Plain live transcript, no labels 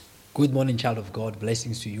Good morning, child of God.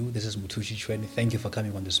 Blessings to you. This is Mothushi Chuene. Thank you for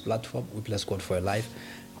coming on this platform. We bless God for your life.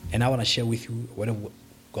 And I want to share with you a word of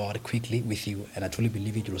God quickly with you, and I truly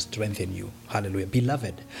believe it will strengthen you. Hallelujah.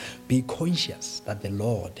 Beloved, be conscious that the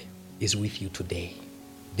Lord is with you today.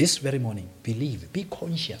 This very morning, believe, be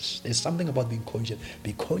conscious. There's something about being conscious.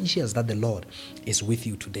 Be conscious that the Lord is with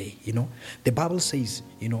you today. The Bible says,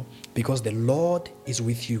 because the Lord is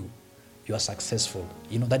with you, you are successful.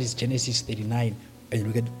 That is Genesis 39. And you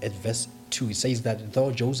look at verse 2, it says that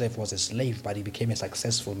though Joseph was a slave, but he became a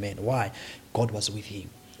successful man. Why? God was with him.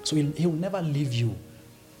 So he will never leave you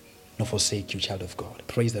nor forsake you, child of God.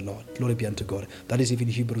 Praise the Lord. Glory be unto God. That is even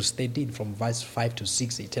Hebrews 13 from verse 5 to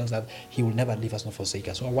 6. It tells that he will never leave us nor forsake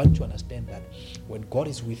us. So I want you to understand that when God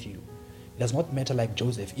is with you, it does not matter like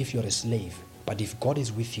Joseph if you're a slave, but if God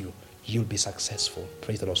is with you, you'll be successful.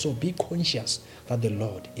 Praise the Lord. So be conscious that the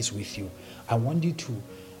Lord is with you. I want you to,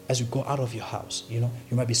 as you go out of your house, you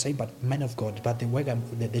might be saying, but man of God, but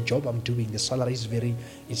the job I'm doing, the salary is very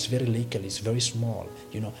local, it's very small,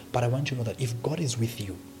 But I want you to know that if God is with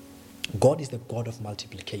you, God is the God of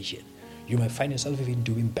multiplication. You might find yourself even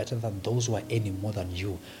doing better than those who are earning more than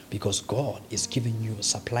you, because God is giving you,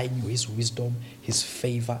 supplying you His wisdom, His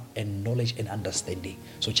favor, and knowledge and understanding.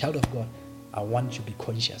 So, child of God, I want you to be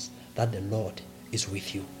conscious that the Lord is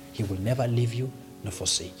with you. He will never leave you nor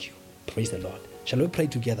forsake you. Praise the Lord. Shall we pray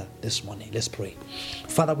together this morning? Let's pray.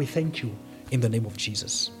 Father, we thank you in the name of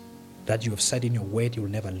Jesus that you have said in your word you will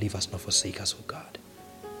never leave us nor forsake us, oh God.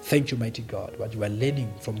 Thank you, mighty God, what you are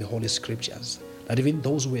learning from the Holy Scriptures, that even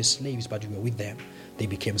those who were slaves but you were with them, they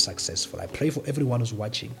became successful. I pray for everyone who's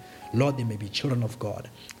watching. Lord, they may be children of God.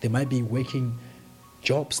 They might be working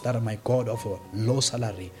jobs that are, my God, of a low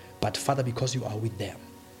salary, but Father, because you are with them,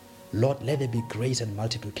 Lord, let there be grace and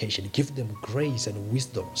multiplication. Give them grace and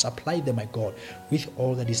wisdom. Supply them, my God, with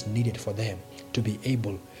all that is needed for them to be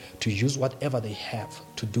able to use whatever they have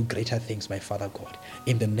to do greater things, my Father God.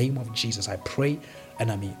 In the name of Jesus, I pray, and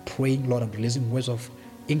I'm praying, Lord, I'm releasing words of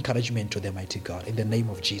encouragement to them, mighty God, in the name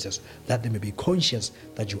of Jesus, that they may be conscious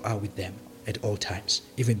that you are with them at all times,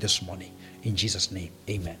 even this morning. In Jesus' name,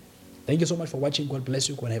 amen. Thank you so much for watching. God bless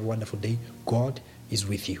you. Go and have a wonderful day. God is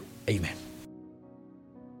with you. Amen.